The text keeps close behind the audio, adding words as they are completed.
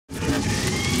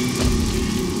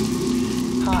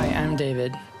I'm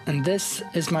David, and this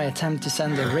is my attempt to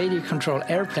send a radio-controlled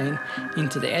airplane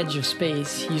into the edge of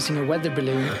space using a weather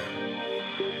balloon.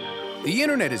 The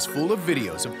internet is full of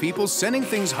videos of people sending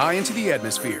things high into the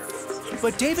atmosphere.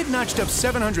 But David notched up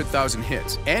 700,000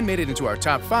 hits and made it into our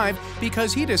top 5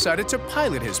 because he decided to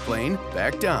pilot his plane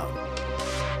back down.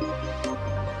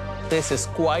 This is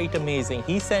quite amazing.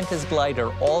 He sent his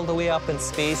glider all the way up in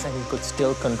space and he could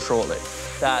still control it.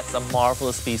 That's a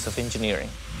marvelous piece of engineering.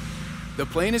 The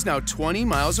plane is now 20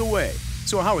 miles away.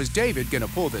 So how is David gonna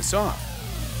pull this off?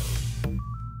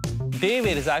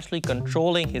 David is actually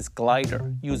controlling his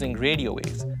glider using radio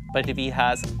waves. But if he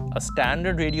has a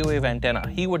standard radio wave antenna,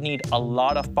 he would need a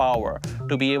lot of power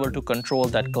to be able to control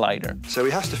that glider. So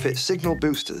he has to fit signal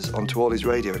boosters onto all his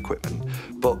radio equipment.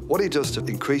 But what he does to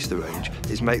increase the range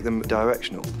is make them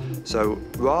directional. So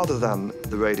rather than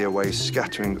the radio waves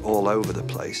scattering all over the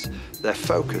place, they're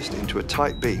focused into a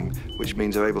tight beam, which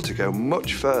means they're able to go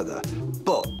much further.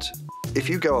 But if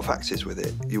you go off axis with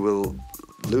it, you will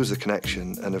lose the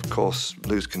connection and, of course,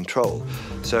 lose control.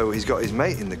 So he's got his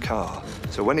mate in the car.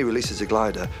 So when he releases the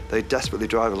glider, they desperately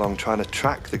drive along trying to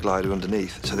track the glider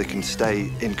underneath so they can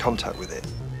stay in contact with it.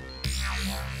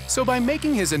 So by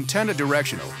making his antenna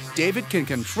directional, David can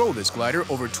control this glider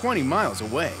over 20 miles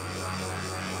away.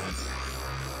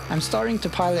 I'm starting to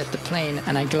pilot the plane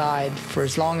and I glide for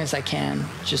as long as I can,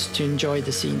 just to enjoy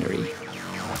the scenery.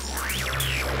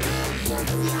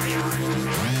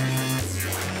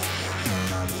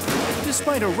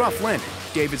 Despite a rough landing,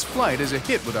 David's flight is a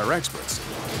hit with our experts.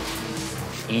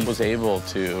 He was able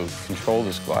to control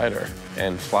this glider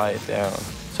and fly it down.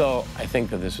 So I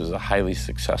think that this was a highly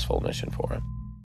successful mission for him.